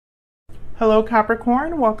Hello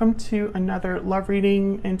Capricorn, welcome to another love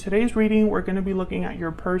reading. In today's reading, we're going to be looking at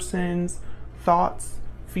your person's thoughts,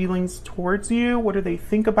 feelings towards you. What do they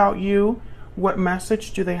think about you? What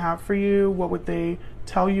message do they have for you? What would they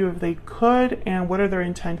tell you if they could? And what are their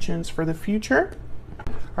intentions for the future?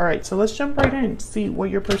 All right, so let's jump right in. See what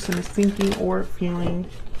your person is thinking or feeling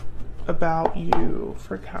about you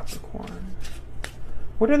for Capricorn.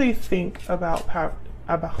 What do they think about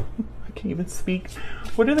I can't even speak.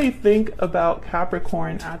 What do they think about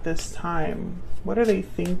Capricorn at this time? What are they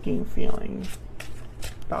thinking, feeling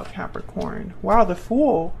about Capricorn? Wow, the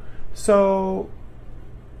Fool. So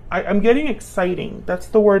I'm getting exciting. That's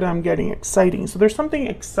the word I'm getting, exciting. So there's something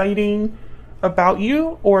exciting about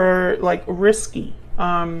you or like risky.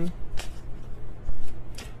 There's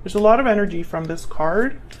a lot of energy from this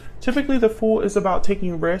card. Typically the Fool is about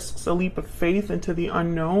taking risks, a leap of faith into the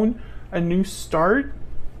unknown, a new start,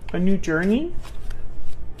 a new journey.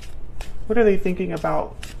 What are they thinking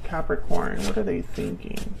about Capricorn? What are they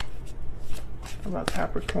thinking about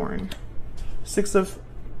Capricorn? Six of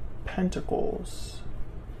Pentacles.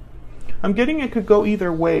 I'm getting it could go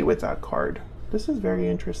either way with that card. This is very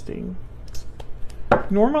interesting.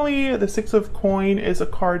 Normally, the Six of Coin is a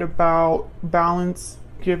card about balance,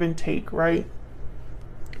 give and take, right?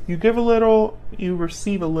 You give a little, you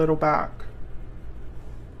receive a little back.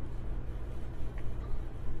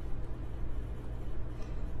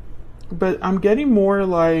 But I'm getting more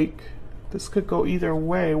like this could go either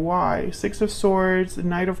way. Why? Six of Swords,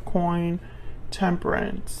 Knight of Coin,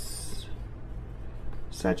 Temperance,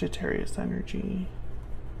 Sagittarius energy.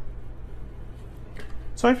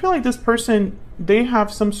 So I feel like this person, they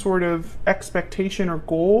have some sort of expectation or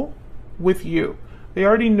goal with you. They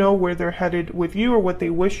already know where they're headed with you or what they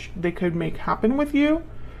wish they could make happen with you.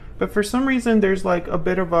 But for some reason, there's like a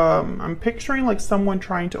bit of a, I'm picturing like someone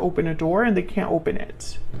trying to open a door and they can't open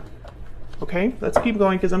it. Okay, let's keep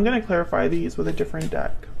going because I'm going to clarify these with a different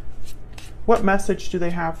deck. What message do they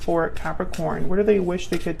have for Capricorn? What do they wish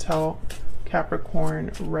they could tell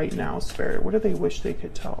Capricorn right now, Spirit? What do they wish they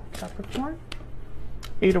could tell Capricorn?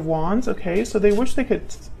 Eight of Wands. Okay, so they wish they could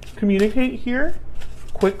communicate here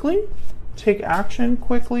quickly, take action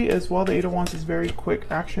quickly as well. The Eight of Wands is very quick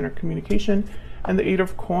action or communication. And the Eight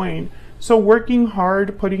of Coin. So working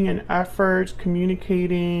hard, putting in effort,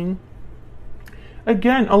 communicating.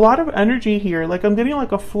 Again, a lot of energy here. Like I'm getting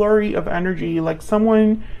like a flurry of energy. Like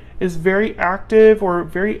someone is very active or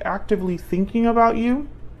very actively thinking about you.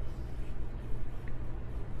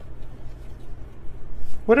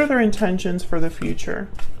 What are their intentions for the future?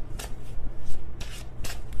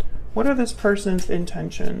 What are this person's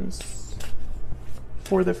intentions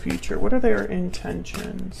for the future? What are their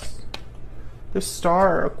intentions? The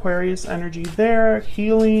Star, Aquarius energy there.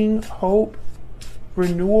 Healing, hope,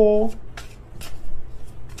 renewal.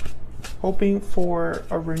 Hoping for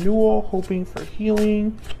a renewal, hoping for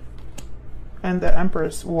healing. And the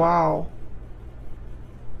Empress. Wow.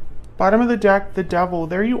 Bottom of the deck, the Devil.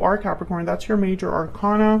 There you are, Capricorn. That's your major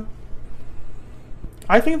arcana.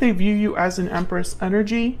 I think they view you as an Empress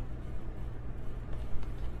energy.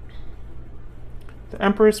 The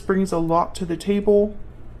Empress brings a lot to the table.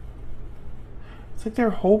 It's like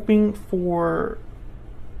they're hoping for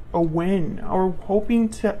a win or hoping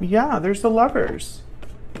to, yeah, there's the Lovers.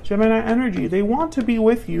 Gemini energy. They want to be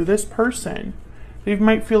with you, this person. They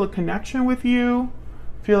might feel a connection with you,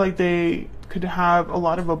 feel like they could have a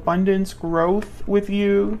lot of abundance, growth with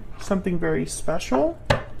you, something very special.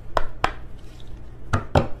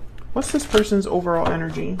 What's this person's overall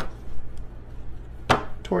energy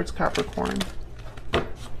towards Capricorn?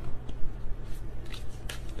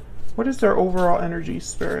 What is their overall energy,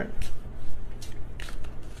 Spirit?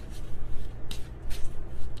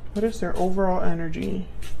 What is their overall energy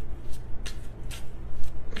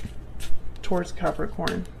towards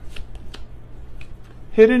Capricorn?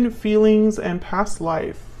 Hidden feelings and past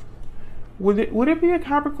life. Would it be a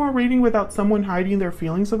Capricorn reading without someone hiding their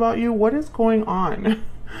feelings about you? What is going on?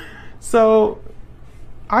 So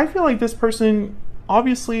I feel like this person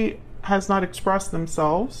obviously has not expressed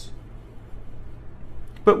themselves,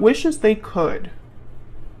 but wishes they could.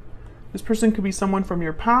 This person could be someone from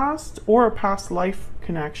your past or a past life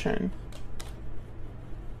connection.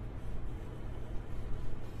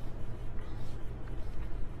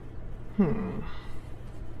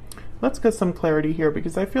 Let's get some clarity here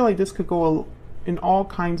because I feel like this could go in all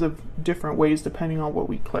kinds of different ways depending on what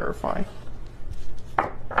we clarify.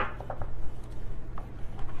 Get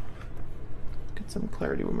some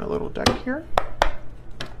clarity with my little deck here.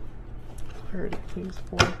 Clarity, please,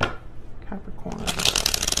 for Capricorn.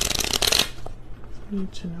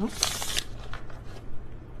 Need to know.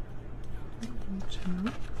 Need to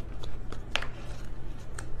know.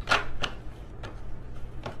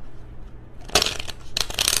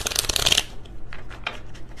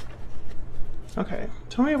 Okay,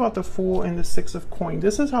 tell me about the Fool and the Six of Coins.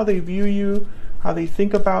 This is how they view you, how they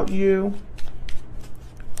think about you,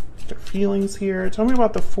 their feelings here. Tell me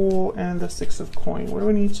about the Fool and the Six of Coins. What do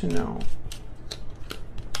we need to know?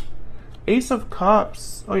 Ace of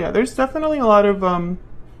Cups. Oh yeah, there's definitely a lot of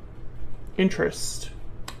interest.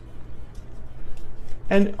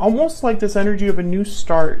 And almost like this energy of a new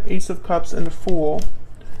start. Ace of Cups and the Fool.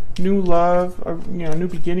 New love, or, you know, new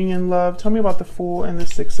beginning in love. Tell me about the Fool and the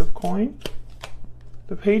Six of Coins.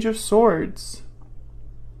 The Page of Swords.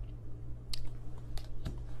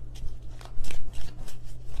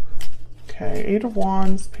 Okay, Eight of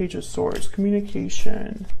Wands, Page of Swords.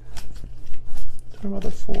 Communication. Tell me about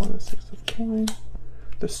the Fool and the Six of Coins.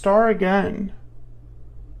 The Star again.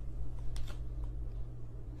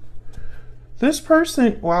 This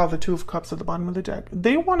person, wow, the Two of Cups at the bottom of the deck.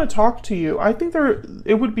 They want to talk to you. I think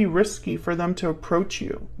it would be risky for them to approach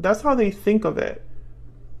you. That's how they think of it.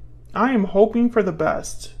 I am hoping for the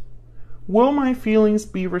best. Will my feelings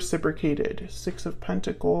be reciprocated? Six of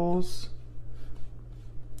Pentacles.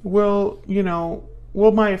 Will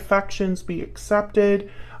my affections be accepted?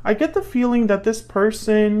 I get the feeling that this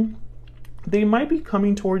person, they might be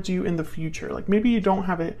coming towards you in the future. Like maybe you don't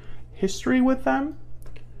have a history with them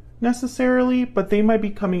necessarily, but they might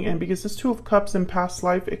be coming in because this Two of Cups in past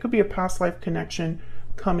life, it could be a past life connection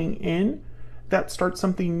coming in that starts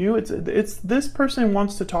something new. It's this person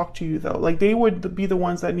wants to talk to you though. Like they would be the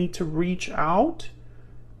ones that need to reach out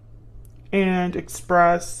and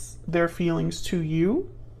express their feelings to you.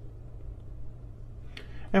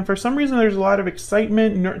 And for some reason, there's a lot of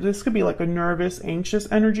excitement. This could be like a nervous, anxious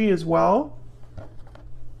energy as well.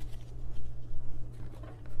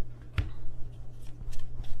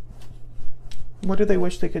 What do they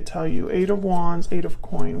wish they could tell you? Eight of Wands, Eight of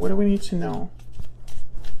Coins. What do we need to know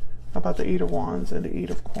about the Eight of Wands and the Eight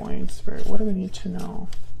of Coins? Spirit, what do we need to know?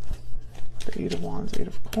 The Eight of Wands, Eight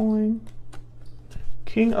of Coins.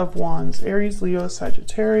 King of Wands, Aries, Leo,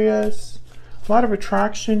 Sagittarius. A lot of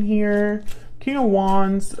attraction here. King of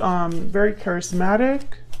Wands, very charismatic.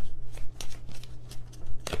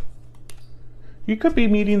 You could be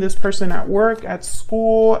meeting this person at work, at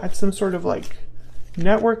school, at some sort of like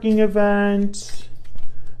networking event.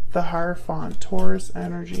 The Hierophant, Taurus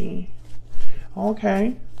energy.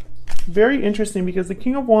 Okay. Very interesting because the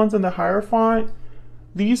King of Wands and the Hierophant,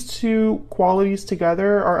 these two qualities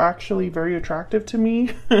together are actually very attractive to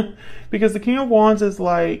me because the King of Wands is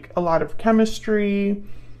like a lot of chemistry,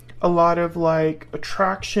 a lot of like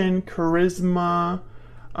attraction, charisma,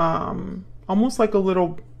 almost like a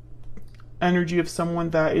little energy of someone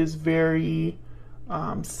that is very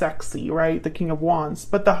sexy, right? The King of Wands.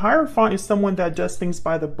 But the Hierophant is someone that does things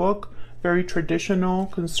by the book, very traditional,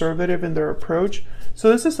 conservative in their approach. So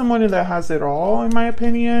this is someone that has it all, in my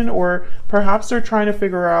opinion, or perhaps they're trying to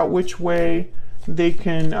figure out which way they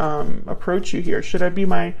can approach you here. Should I be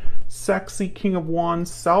my sexy King of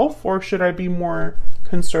Wands self, or should I be more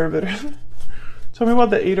conservative? Tell me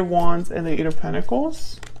about the Eight of Wands and the Eight of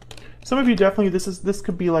Pentacles. Some of you definitely, this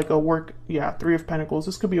could be like a work, yeah, Three of Pentacles.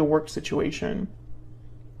 This could be a work situation.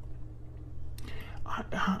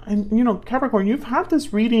 And you know, Capricorn, you've had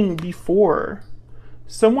this reading before.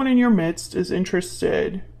 Someone in your midst is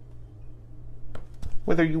interested.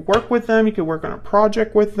 Whether you work with them, you could work on a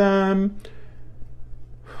project with them.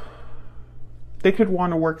 They could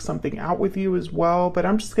want to work something out with you as well. But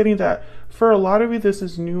I'm just getting that for a lot of you, this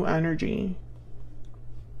is new energy.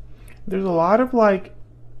 There's a lot of like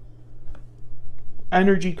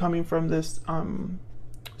energy coming from this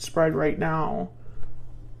spread right now.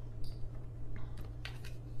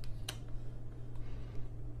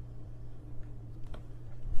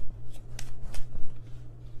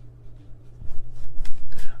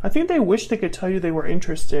 I think they wish they could tell you they were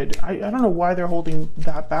interested. I don't know why they're holding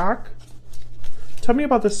that back. Tell me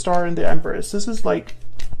about the Star and the Empress. This is like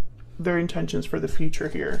their intentions for the future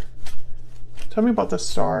here. Tell me about the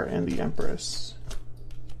Star and the Empress.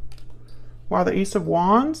 Wow, the Ace of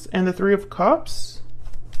Wands and the Three of Cups.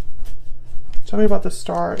 Tell me about the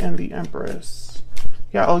Star and the Empress.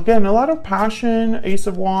 Yeah, again, a lot of passion. Ace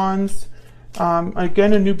of Wands.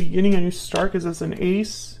 Again, a new beginning, a new start, because it's an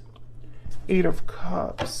ace. Eight of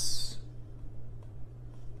Cups.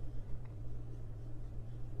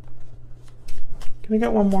 Can I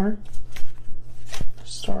get one more?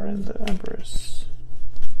 Star and the Empress.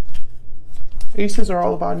 Aces are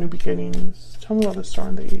all about new beginnings. Tell me about the Star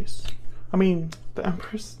and the Ace. I mean, the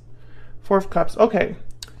Empress. Four of Cups. Okay.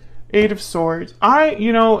 Eight of Swords.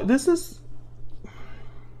 You know, this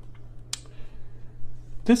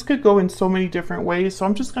could go in so many different ways. So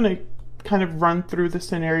I'm just going to kind of run through the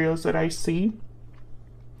scenarios that I see.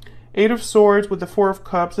 Eight of Swords with the Four of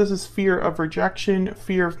Cups. This is fear of rejection,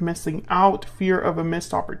 fear of missing out, fear of a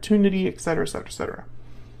missed opportunity, etc., etc., etc.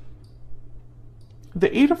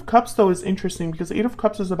 The Eight of Cups, though, is interesting because the Eight of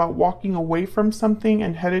Cups is about walking away from something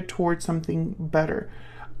and headed towards something better.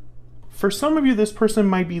 For some of you, this person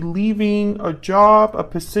might be leaving a job, a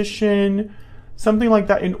position, something like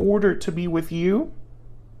that in order to be with you.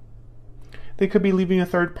 They could be leaving a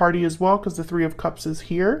third party as well because the Three of Cups is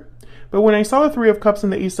here. But when I saw the Three of Cups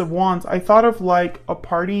and the Ace of Wands, I thought of like a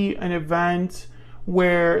party, an event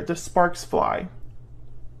where the sparks fly.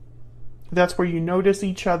 That's where you notice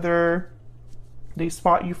each other. They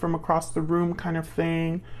spot you from across the room kind of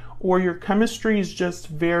thing. Or your chemistry is just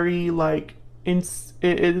very like,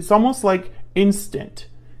 it's almost like instant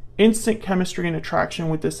chemistry and attraction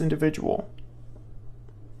with this individual.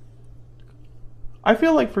 I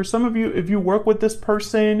feel like for some of you, if you work with this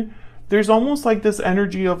person, there's almost like this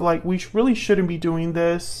energy of like, we really shouldn't be doing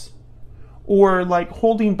this, or like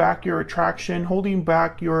holding back your attraction, holding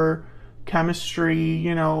back your chemistry,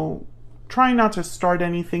 you know, trying not to start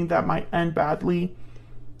anything that might end badly.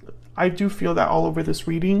 I do feel that all over this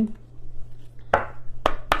reading.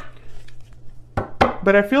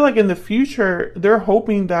 But I feel like in the future, they're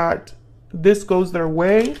hoping that this goes their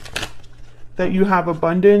way, that you have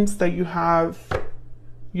abundance, that you have,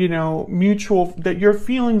 you know, mutual, that your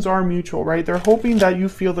feelings are mutual, right? They're hoping that you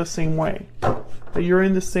feel the same way, that you're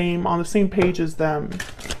in the same, on the same page as them.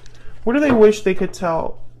 What do they wish they could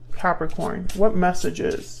tell Capricorn? What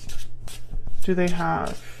messages do they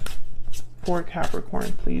have for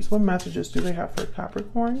Capricorn, please? What messages do they have for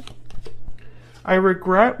Capricorn? I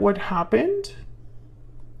regret what happened.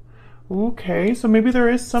 Okay, so maybe there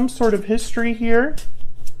is some sort of history here.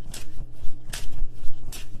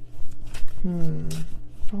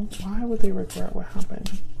 Well, why would they regret what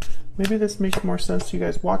happened? Maybe this makes more sense to you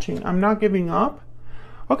guys watching. I'm not giving up.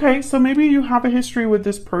 Okay, so maybe you have a history with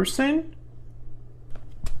this person,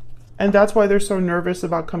 and that's why they're so nervous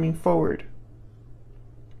about coming forward.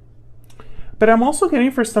 But I'm also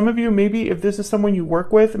getting for some of you, maybe if this is someone you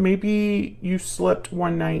work with, maybe you slipped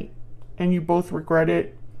one night and you both regret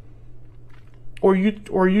it. Or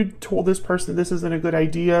you told this person this isn't a good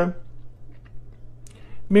idea.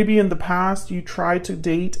 Maybe in the past you tried to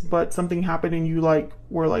date, but something happened and you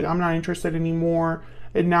were like, I'm not interested anymore.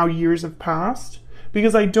 And now years have passed.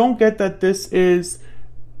 Because I don't get that this is,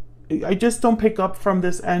 I just don't pick up from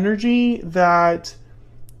this energy that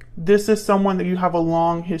this is someone that you have a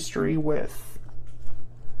long history with.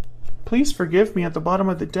 Please forgive me at the bottom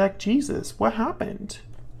of the deck. Jesus, what happened?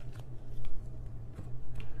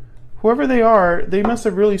 Whoever they are, they must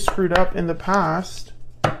have really screwed up in the past.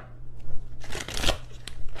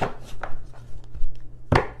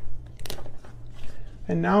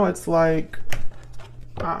 And now it's like,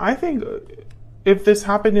 I think if this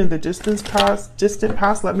happened in the distant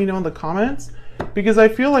past, let me know in the comments. Because I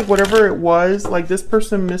feel like whatever it was, like this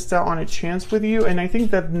person missed out on a chance with you. And I think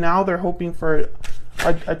that now they're hoping for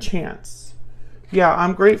a chance. Yeah,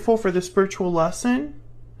 I'm grateful for the spiritual lesson.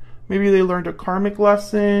 Maybe they learned a karmic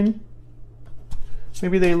lesson.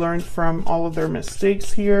 Maybe they learned from all of their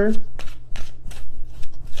mistakes here.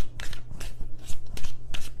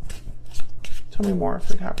 Tell me more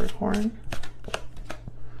for Capricorn.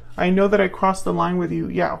 I know that I crossed the line with you.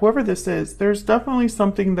 Yeah, whoever this is, there's definitely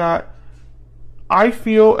something that I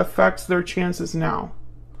feel affects their chances now.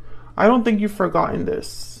 I don't think you've forgotten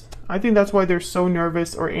this. I think that's why they're so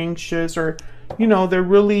nervous or anxious, or, you know, they're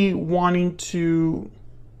really wanting to,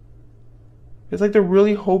 it's like they're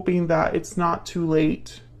really hoping that it's not too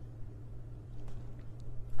late.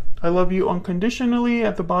 I love you unconditionally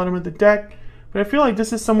at the bottom of the deck. But I feel like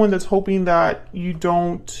this is someone that's hoping that you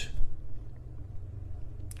don't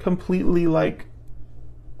completely like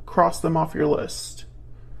cross them off your list.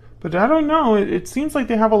 But I don't know. It seems like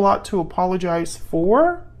they have a lot to apologize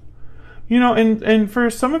for. You know, and for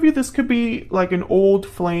some of you, this could be like an old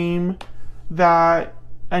flame that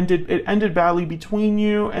ended badly between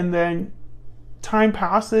you, and then time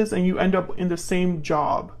passes and you end up in the same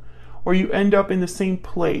job, or you end up in the same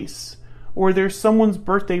place, or there's someone's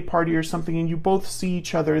birthday party or something and you both see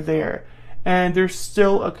each other there and there's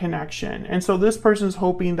still a connection. And so this person's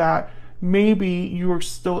hoping that maybe you are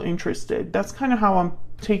still interested. That's kind of how I'm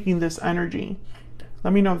taking this energy.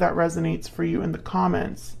 Let me know if that resonates for you in the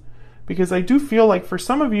comments, because I do feel like for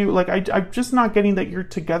some of you, like I'm just not getting that you're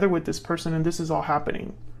together with this person and this is all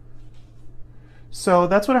happening. So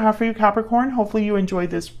that's what I have for you, Capricorn. Hopefully you enjoyed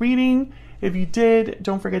this reading. If you did,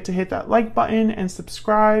 don't forget to hit that like button and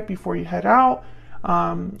subscribe before you head out.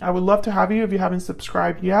 I would love to have you if you haven't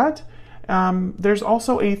subscribed yet. There's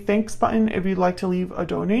also a thanks button if you'd like to leave a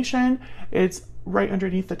donation. It's right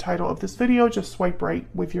underneath the title of this video. Just swipe right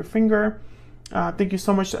with your finger. Thank you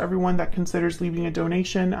so much to everyone that considers leaving a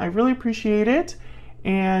donation. I really appreciate it.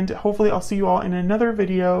 And hopefully I'll see you all in another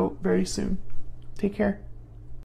video very soon. Take care.